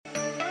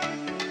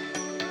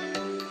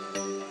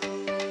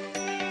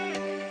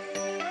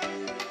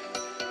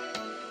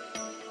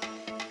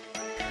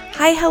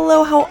Hi,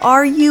 hello, how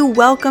are you?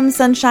 Welcome,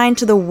 sunshine,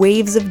 to the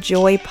Waves of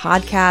Joy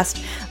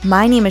podcast.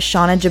 My name is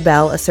Shauna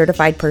Jabel, a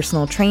certified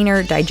personal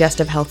trainer,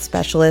 digestive health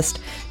specialist,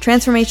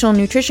 transformational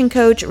nutrition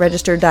coach,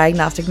 registered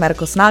diagnostic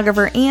medical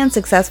sonographer, and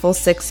successful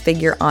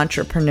six-figure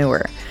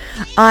entrepreneur.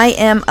 I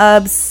am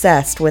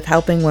obsessed with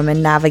helping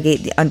women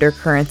navigate the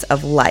undercurrents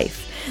of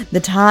life. The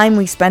time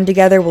we spend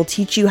together will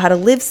teach you how to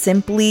live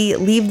simply,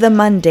 leave the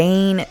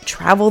mundane,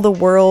 travel the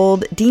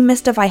world,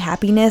 demystify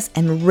happiness,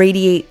 and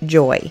radiate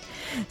joy.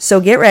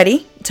 So get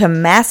ready to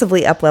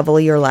massively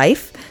uplevel your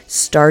life,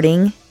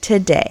 starting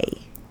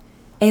today.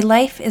 A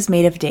life is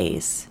made of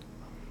days.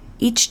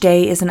 Each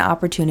day is an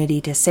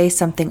opportunity to say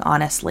something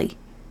honestly,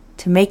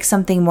 to make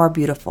something more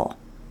beautiful,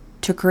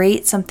 to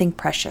create something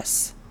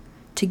precious,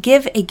 to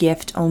give a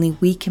gift only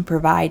we can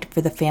provide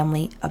for the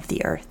family of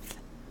the earth.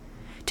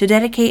 To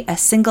dedicate a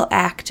single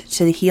act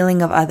to the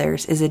healing of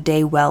others is a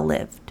day well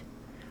lived.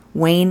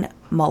 Wayne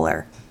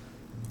Muller.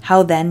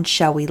 How Then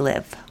Shall We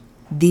Live?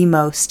 The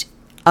most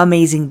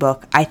amazing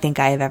book I think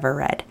I have ever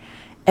read.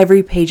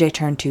 Every page I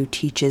turn to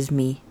teaches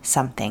me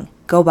something.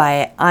 Go buy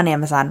it on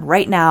Amazon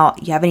right now.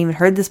 You haven't even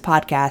heard this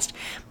podcast,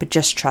 but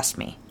just trust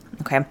me.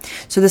 Okay.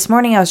 So this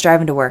morning I was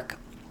driving to work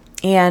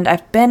and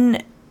I've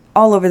been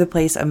all over the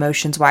place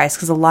emotions wise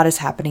because a lot is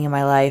happening in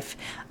my life.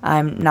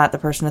 I'm not the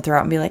person to throw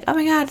out and be like, oh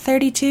my God,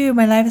 32,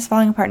 my life is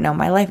falling apart. No,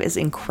 my life is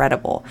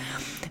incredible.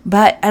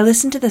 But I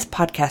listened to this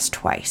podcast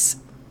twice.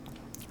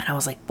 And I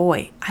was like,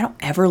 boy, I don't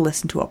ever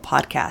listen to a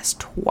podcast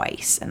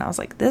twice. And I was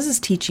like, this is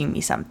teaching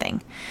me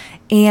something.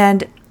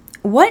 And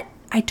what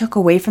I took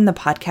away from the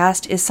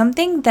podcast is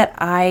something that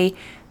I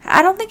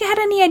don't think it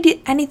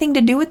had anything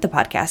to do with the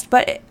podcast,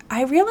 but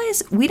I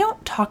realized we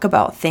don't talk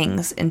about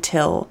things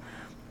until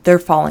they're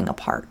falling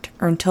apart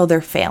or until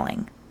they're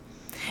failing.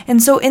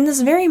 And so in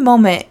this very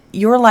moment,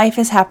 your life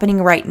is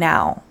happening right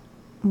now,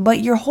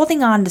 but you're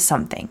holding on to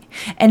something.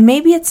 And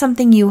maybe it's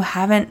something you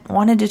haven't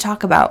wanted to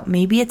talk about.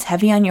 Maybe it's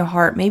heavy on your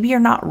heart. Maybe you're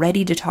not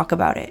ready to talk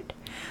about it.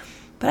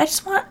 But I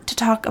just want to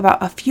talk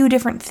about a few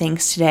different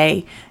things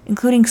today,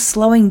 including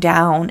slowing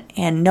down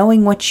and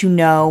knowing what you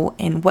know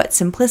and what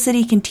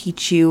simplicity can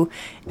teach you,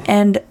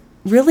 and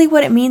really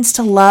what it means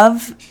to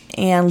love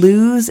and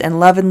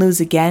love and lose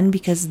again,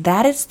 because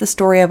that is the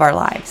story of our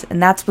lives.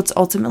 And that's what's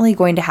ultimately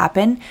going to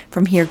happen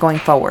from here going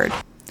forward.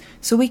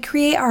 So we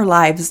create our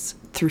lives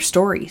through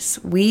stories.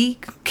 We're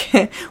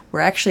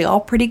actually all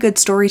pretty good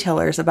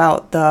storytellers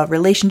about the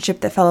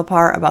relationship that fell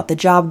apart, about the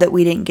job that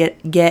we didn't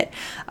get,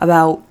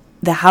 about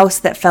the house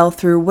that fell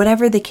through,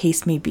 whatever the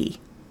case may be.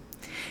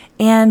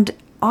 And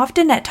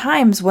often at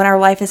times when our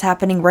life is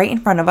happening right in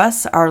front of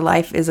us, our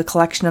life is a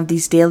collection of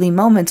these daily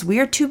moments, we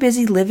are too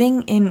busy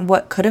living in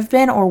what could have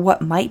been or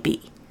what might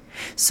be.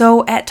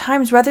 So at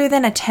times, rather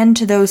than attend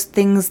to those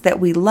things that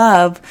we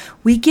love,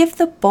 we give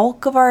the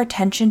bulk of our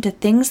attention to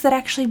things that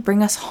actually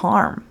bring us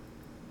harm.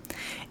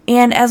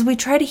 And as we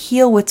try to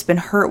heal what's been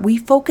hurt, we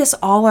focus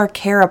all our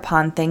care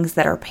upon things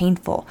that are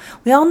painful.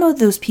 We all know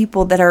those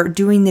people that are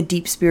doing the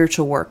deep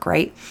spiritual work,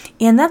 right?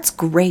 And that's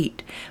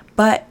great.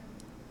 But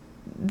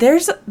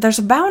there's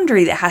a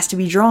boundary that has to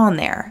be drawn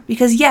there.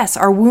 Because yes,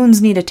 our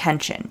wounds need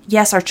attention.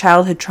 Yes, our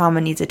childhood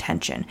trauma needs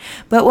attention.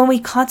 But when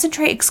we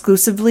concentrate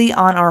exclusively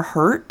on our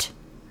hurt,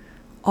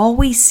 all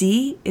we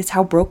see is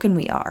how broken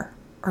we are,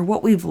 or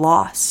what we've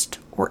lost,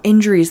 or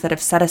injuries that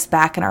have set us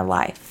back in our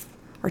life,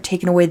 or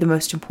taken away the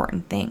most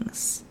important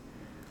things.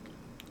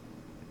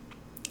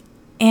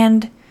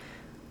 And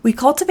we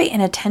cultivate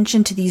an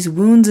attention to these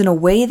wounds in a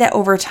way that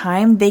over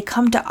time they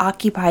come to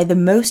occupy the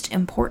most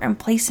important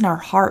place in our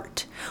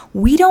heart.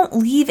 We don't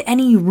leave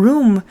any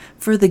room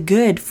for the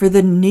good, for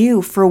the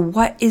new, for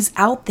what is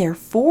out there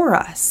for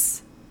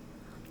us.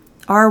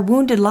 Our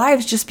wounded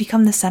lives just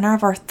become the center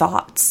of our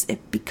thoughts.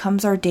 It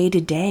becomes our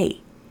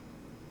day-to-day.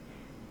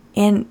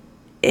 And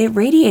it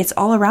radiates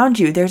all around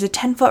you. There's a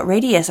 10-foot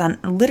radius on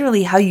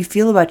literally how you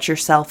feel about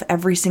yourself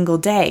every single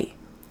day.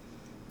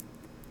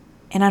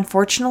 And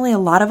unfortunately, a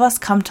lot of us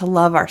come to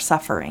love our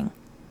suffering.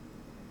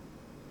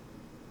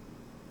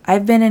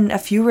 I've been in a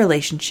few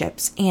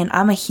relationships, and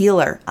I'm a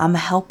healer, I'm a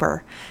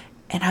helper,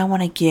 and I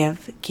want to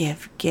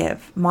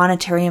give.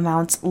 Monetary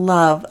amounts,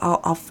 love,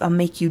 I'll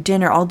make you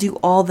dinner, I'll do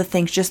all the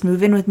things, just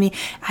move in with me.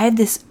 I have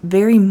this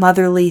very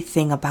motherly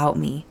thing about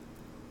me,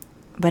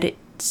 but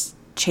it's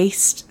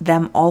chased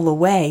them all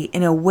away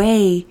in a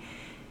way,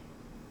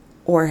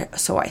 or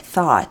so I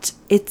thought.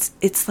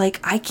 It's like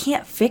I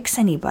can't fix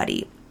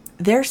anybody.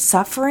 Their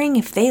suffering,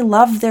 if they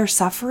love their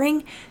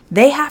suffering,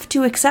 they have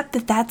to accept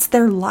that that's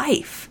their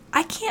life.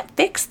 I can't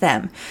fix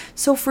them.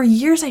 So for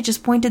years I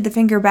just pointed the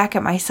finger back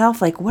at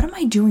myself like, what am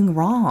I doing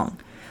wrong?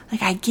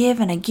 Like I give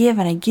and I give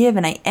and I give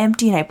and I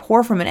empty and I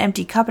pour from an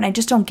empty cup and I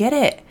just don't get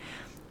it.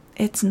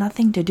 It's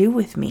nothing to do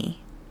with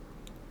me.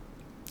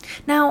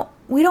 Now,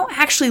 we don't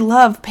actually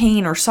love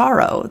pain or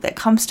sorrow that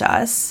comes to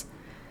us,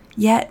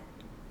 yet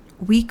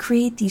we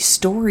create these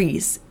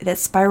stories that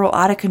spiral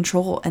out of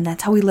control, and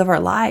that's how we live our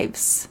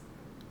lives.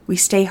 We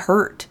stay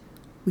hurt.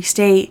 We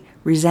stay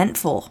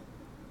resentful.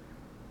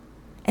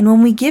 And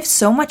when we give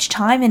so much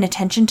time and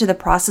attention to the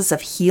process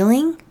of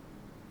healing,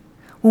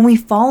 When we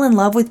fall in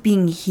love with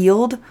being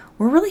healed,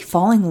 we're really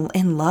falling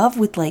in love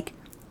with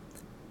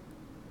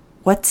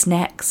what's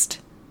next?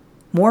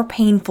 More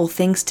painful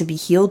things to be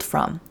healed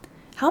from.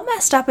 How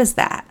messed up is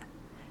that?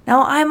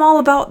 Now, I'm all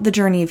about the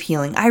journey of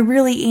healing. I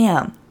really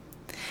am.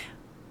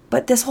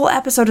 But this whole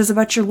episode is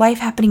about your life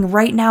happening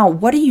right now.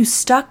 What are you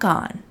stuck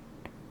on?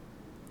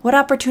 What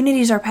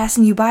opportunities are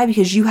passing you by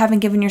because you haven't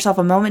given yourself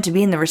a moment to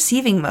be in the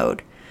receiving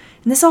mode?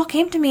 And this all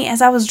came to me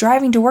as I was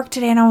driving to work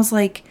today, and I was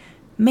like,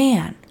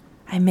 man,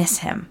 I miss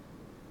him.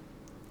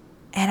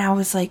 And I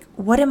was like,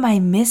 what am I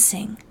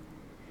missing?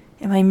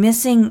 Am I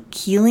missing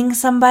healing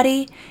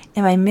somebody?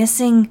 Am I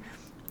missing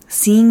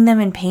seeing them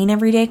in pain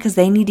every day because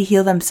they need to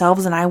heal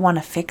themselves and I want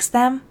to fix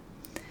them?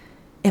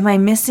 Am I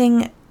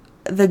missing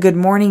the good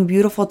morning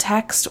beautiful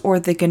text or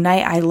the good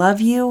night I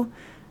love you?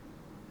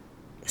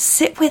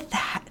 Sit with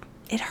that.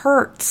 It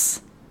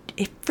hurts.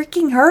 It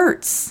freaking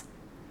hurts.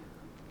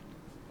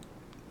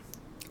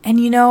 And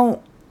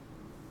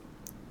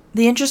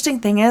the interesting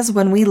thing is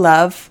when we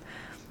love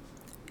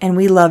and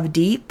we love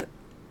deep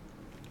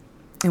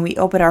and we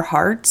open our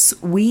hearts,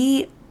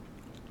 we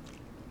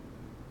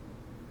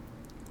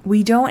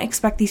don't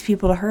expect these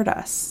people to hurt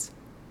us.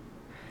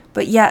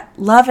 But yet,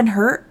 love and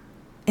hurt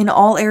in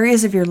all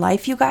areas of your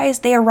life, you guys,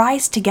 they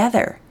arise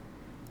together.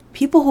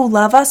 People who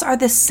love us are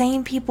the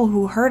same people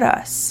who hurt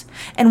us.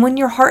 And when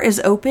your heart is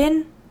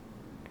open,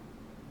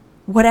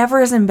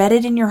 whatever is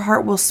embedded in your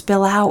heart will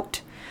spill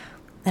out.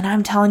 And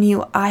I'm telling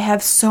you, I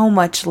have so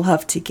much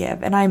love to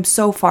give, and I'm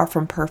so far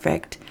from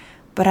perfect,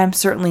 but I'm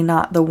certainly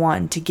not the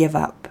one to give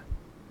up.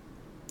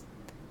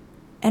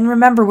 And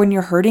remember, when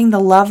you're hurting, the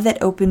love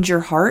that opens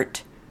your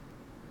heart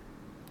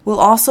will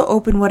also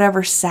open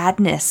whatever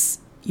sadness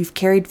you've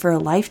carried for a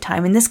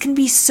lifetime. And this can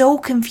be so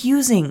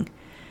confusing.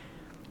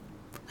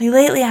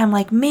 Lately, I'm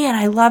like, man,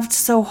 I loved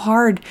so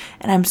hard,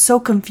 and I'm so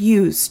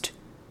confused,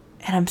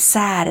 and I'm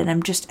sad, and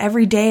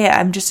every day,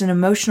 I'm just an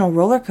emotional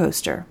roller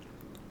coaster.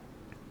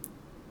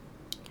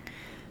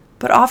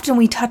 But often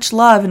we touch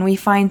love and we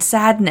find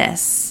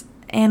sadness,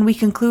 and we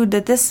conclude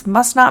that this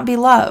must not be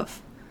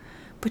love.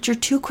 But you're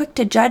too quick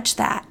to judge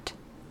that.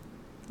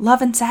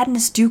 Love and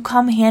sadness do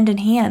come hand in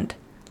hand.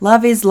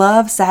 Love is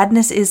love,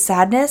 sadness is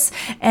sadness,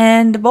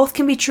 and both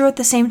can be true at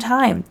the same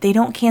time. They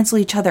don't cancel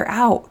each other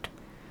out.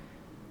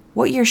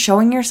 What you're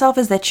showing yourself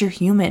is that you're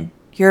human.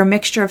 You're a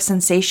mixture of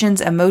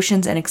sensations,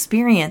 emotions, and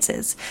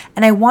experiences.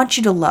 And I want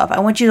you to love. I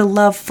want you to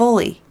love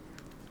fully.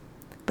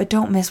 But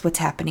don't miss what's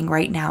happening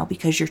right now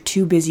because you're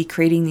too busy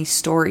creating these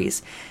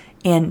stories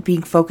and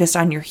being focused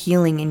on your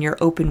healing and your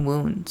open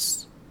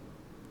wounds.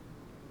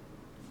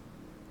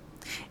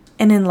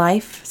 And in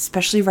life,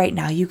 especially right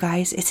now, you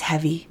guys, it's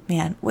heavy,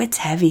 man. It's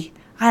heavy.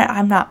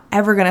 I'm not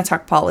ever going to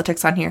talk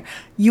politics on here.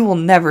 You will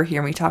never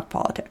hear me talk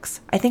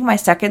politics. I think my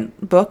second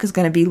book is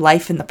going to be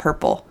Life in the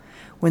Purple.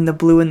 When the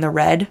blue and the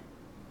red,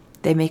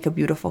 they make a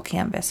beautiful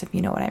canvas, if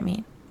you know what I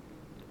mean.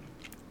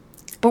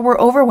 But we're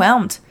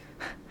overwhelmed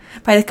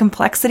by the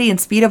complexity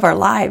and speed of our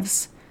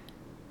lives.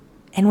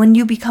 And when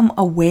you become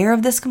aware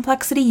of this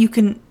complexity, you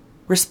can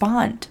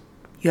respond.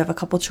 You have a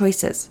couple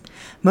choices.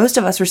 Most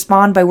of us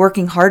respond by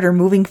working harder,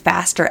 moving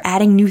faster,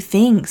 adding new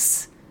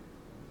things.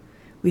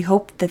 We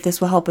hope that this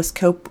will help us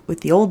cope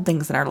with the old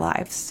things in our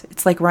lives.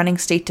 It's like running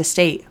state to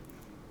state.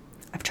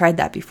 I've tried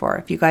that before.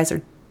 If you guys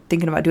are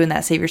thinking about doing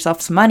that, save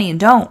yourself some money and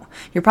don't.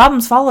 Your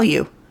problems follow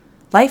you.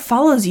 Life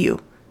follows you.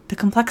 The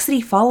complexity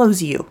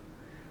follows you.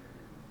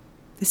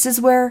 This is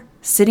where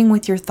sitting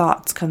with your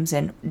thoughts comes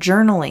in.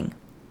 Journaling.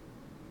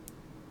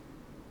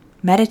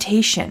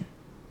 Meditation.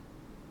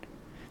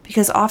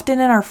 Because often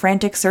in our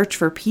frantic search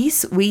for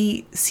peace,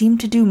 we seem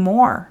to do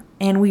more,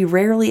 and we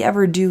rarely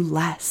ever do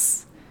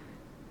less.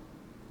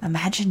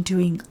 Imagine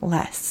doing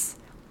less.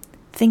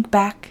 Think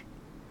back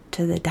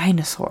to the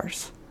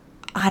dinosaurs.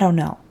 I don't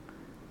know.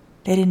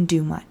 They didn't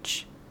do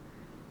much.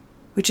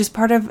 Which is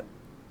part of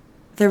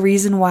the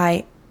reason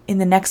why in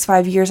the next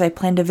 5 years I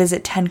plan to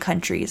visit 10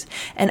 countries.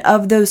 And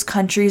of those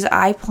countries,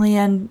 I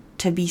plan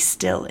to be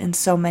still in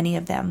so many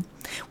of them.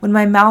 When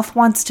my mouth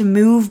wants to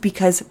move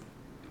because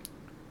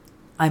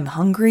I'm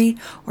hungry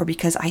or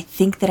because I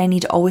think that I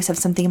need to always have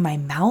something in my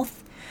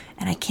mouth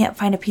and I can't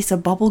find a piece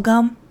of bubble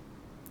gum,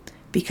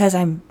 because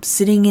I'm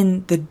sitting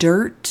in the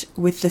dirt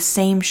with the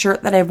same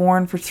shirt that I've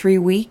worn for 3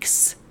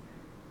 weeks,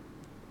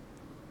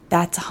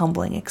 that's a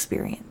humbling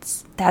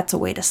experience. That's a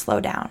way to slow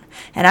down.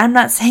 And I'm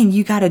not saying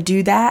you got to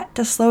do that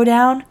to slow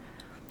down.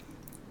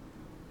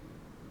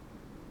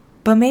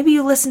 But maybe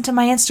you listened to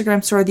my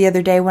Instagram story the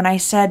other day when I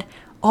said,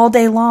 all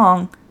day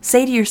long,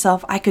 say to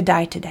yourself, I could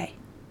die today.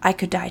 I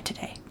could die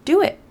today.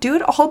 Do it. Do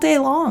it all day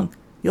long.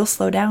 You'll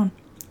slow down.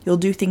 You'll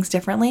do things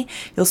differently.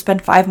 You'll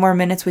spend 5 more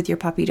minutes with your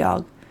puppy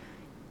dog.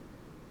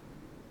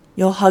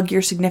 You'll hug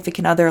your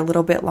significant other a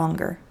little bit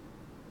longer.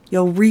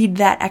 You'll read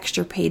that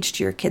extra page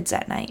to your kids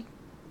at night.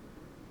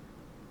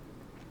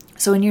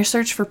 So in your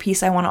search for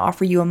peace, I want to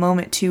offer you a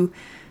moment to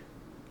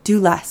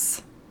do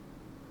less.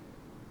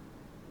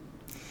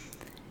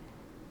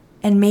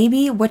 And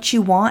maybe what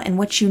you want and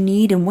what you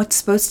need and what's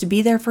supposed to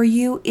be there for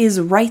you is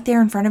right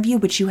there in front of you,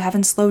 but you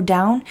haven't slowed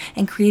down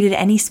and created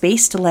any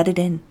space to let it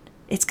in.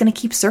 It's going to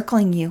keep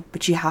circling you,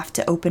 but you have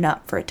to open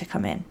up for it to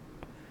come in.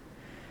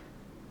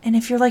 And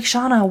if you're like,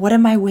 Shauna, what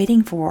am I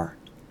waiting for?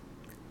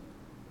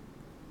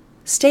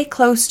 Stay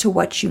close to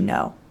what you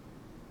know.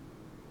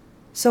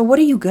 So what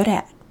are you good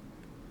at?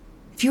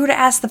 If you were to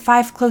ask the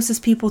 5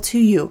 closest people to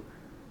you,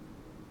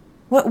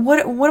 what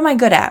am I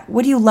good at?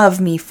 What do you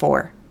love me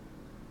for?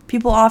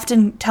 People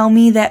often tell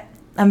me that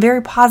I'm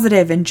very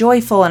positive and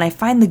joyful and I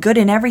find the good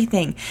in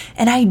everything.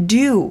 And I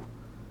do.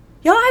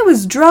 Y'all, I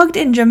was drugged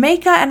in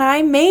Jamaica and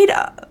I made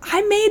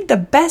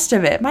the best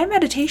of it. My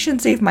meditation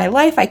saved my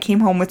life. I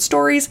came home with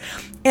stories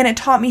and it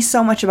taught me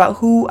so much about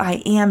who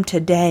I am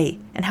today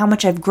and how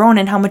much I've grown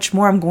and how much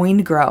more I'm going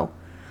to grow.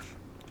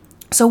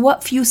 So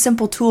what few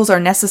simple tools are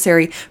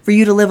necessary for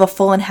you to live a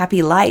full and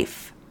happy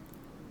life?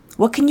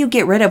 What can you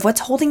get rid of?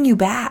 What's holding you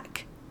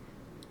back?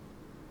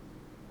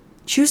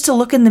 Choose to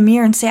look in the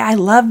mirror and say, I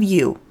love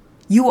you.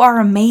 You are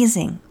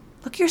amazing.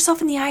 Look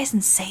yourself in the eyes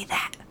and say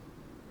that.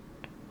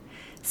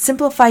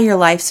 Simplify your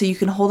life so you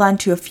can hold on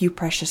to a few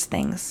precious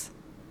things.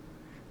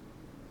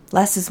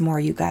 Less is more,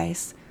 you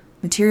guys.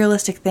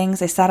 Materialistic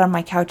things. I sat on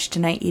my couch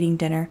tonight eating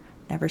dinner.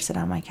 Never sit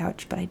on my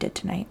couch, but I did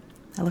tonight.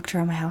 I looked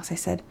around my house. I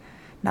said,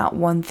 not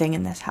one thing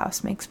in this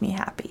house makes me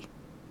happy.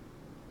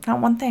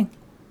 Not one thing.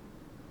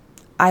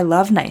 I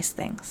love nice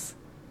things.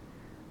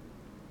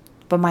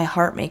 But my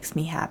heart makes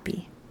me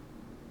happy.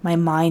 My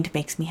mind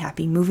makes me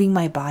happy. Moving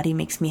my body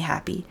makes me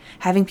happy.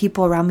 Having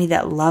people around me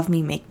that love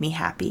me make me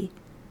happy.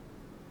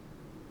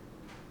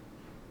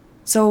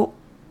 So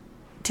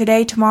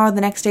today, tomorrow,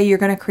 the next day, you're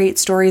going to create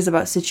stories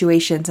about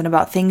situations and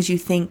about things you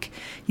think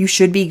you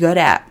should be good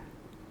at.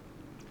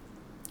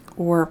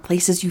 Or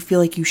places you feel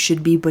like you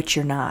should be, but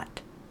you're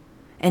not.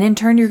 And in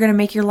turn, you're going to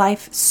make your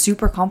life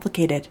super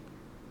complicated.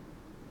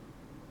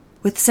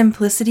 With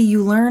simplicity,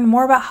 you learn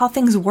more about how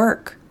things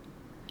work.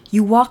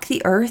 You walk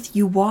the earth,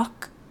 you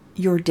walk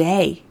your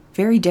day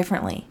very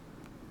differently.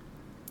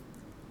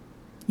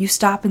 You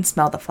stop and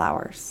smell the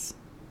flowers.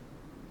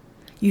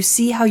 You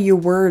see how your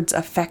words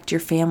affect your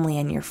family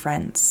and your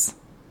friends.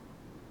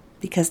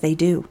 Because they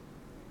do.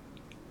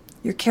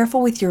 You're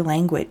careful with your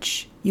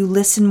language. You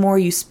listen more,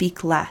 you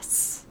speak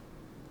less.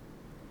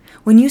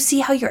 When you see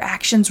how your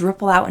actions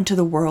ripple out into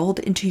the world,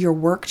 into your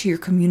work, to your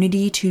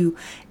community, to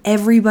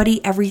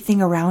everybody,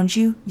 everything around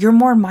you, you're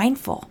more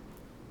mindful.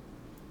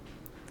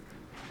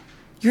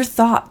 Your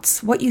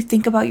thoughts, what you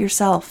think about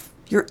yourself,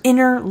 your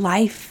inner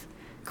life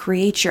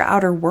creates your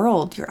outer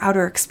world, your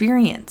outer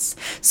experience.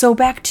 So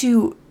back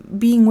to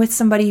being with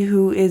somebody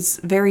who is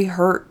very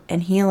hurt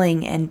and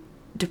healing and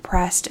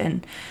depressed,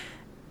 and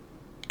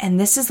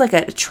this is like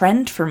a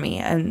trend for me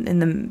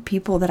and the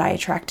people that I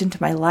attract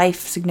into my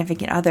life,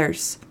 significant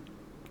others.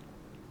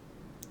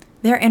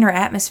 Their inner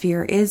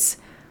atmosphere is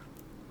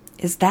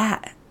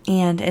that.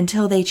 And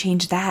until they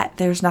change that,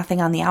 there's nothing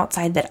on the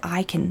outside that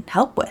I can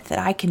help with, that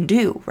I can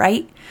do,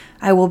 right?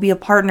 I will be a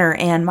partner,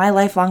 and my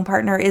lifelong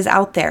partner is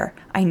out there.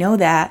 I know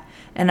that,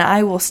 and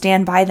I will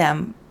stand by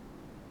them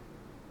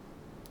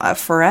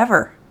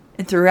forever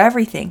and through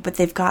everything, but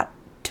they've got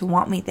to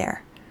want me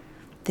there.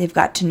 They've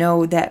got to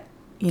know that,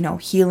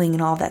 healing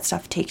and all that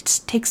stuff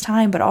takes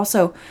time, but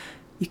also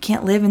you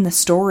can't live in the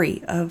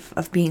story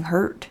of being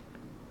hurt,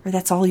 or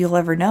that's all you'll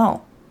ever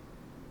know.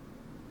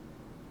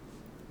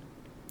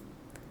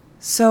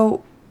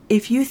 So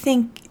if you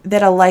think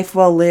that a life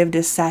well lived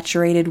is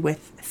saturated with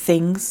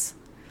things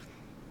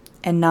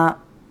and not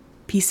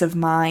peace of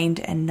mind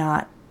and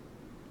not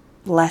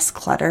less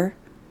clutter,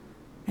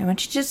 I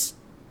want you to just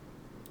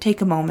take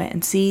a moment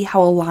and see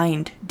how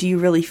aligned do you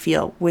really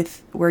feel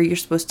with where you're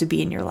supposed to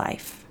be in your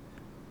life.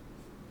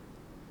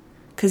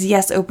 Because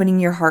yes, opening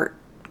your heart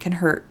can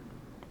hurt.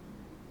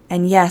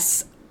 And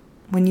yes,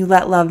 when you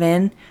let love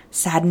in,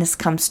 sadness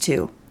comes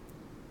too.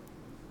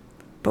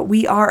 But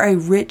we are a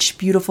rich,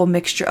 beautiful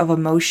mixture of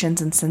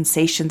emotions and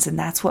sensations, and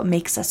that's what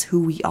makes us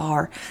who we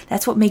are.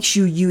 That's what makes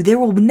you you. There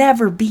will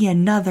never be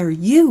another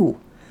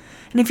you.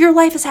 And if your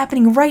life is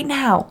happening right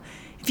now,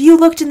 if you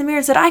looked in the mirror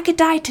and said, I could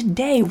die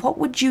today, what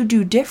would you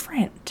do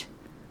different?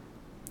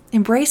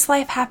 Embrace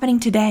life happening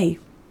today.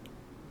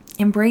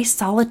 Embrace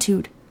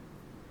solitude.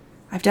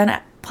 I've done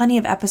plenty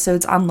of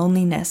episodes on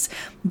loneliness,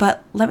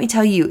 but let me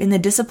tell you, in the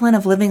discipline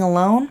of living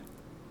alone,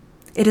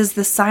 it is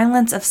the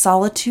silence of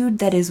solitude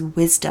that is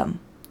wisdom.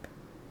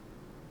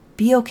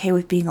 Be okay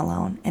with being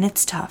alone, and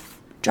it's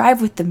tough.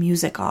 Drive with the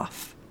music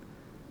off.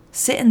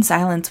 Sit in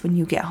silence when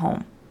you get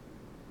home.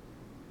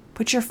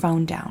 Put your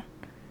phone down.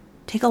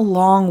 Take a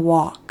long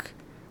walk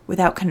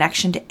without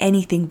connection to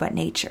anything but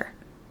nature.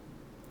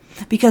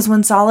 Because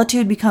when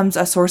solitude becomes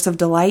a source of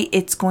delight,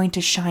 it's going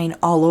to shine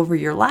all over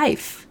your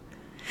life.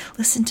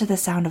 Listen to the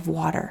sound of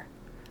water.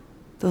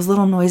 Those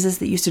little noises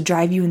that used to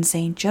drive you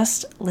insane,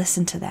 just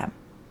listen to them.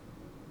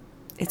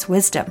 It's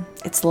wisdom.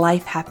 It's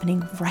life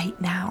happening right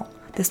now.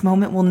 This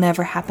moment will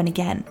never happen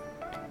again.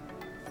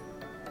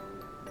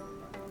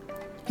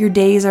 Your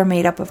days are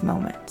made up of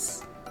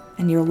moments,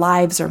 and your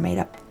lives are made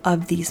up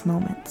of these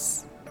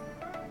moments.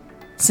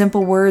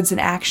 Simple words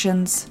and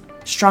actions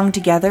strung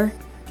together,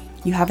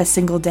 you have a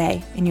single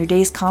day, and your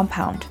days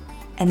compound,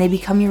 and they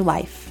become your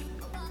life.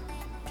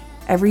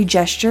 Every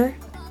gesture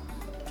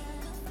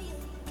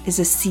is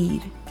a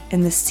seed,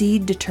 and the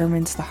seed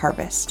determines the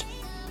harvest.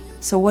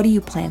 So what are you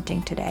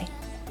planting today?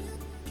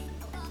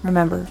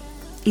 Remember,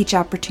 each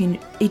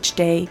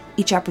day,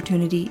 each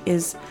opportunity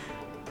is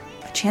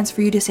a chance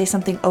for you to say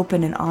something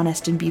open and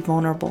honest and be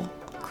vulnerable.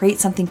 Create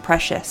something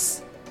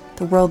precious.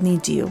 The world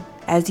needs you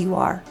as you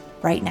are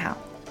right now.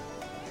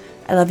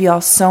 I love you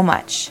all so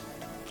much.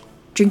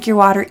 Drink your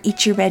water,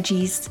 eat your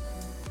veggies,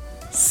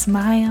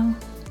 smile,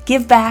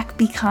 give back,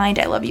 be kind.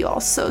 I love you all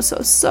so,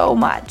 so, so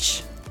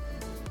much.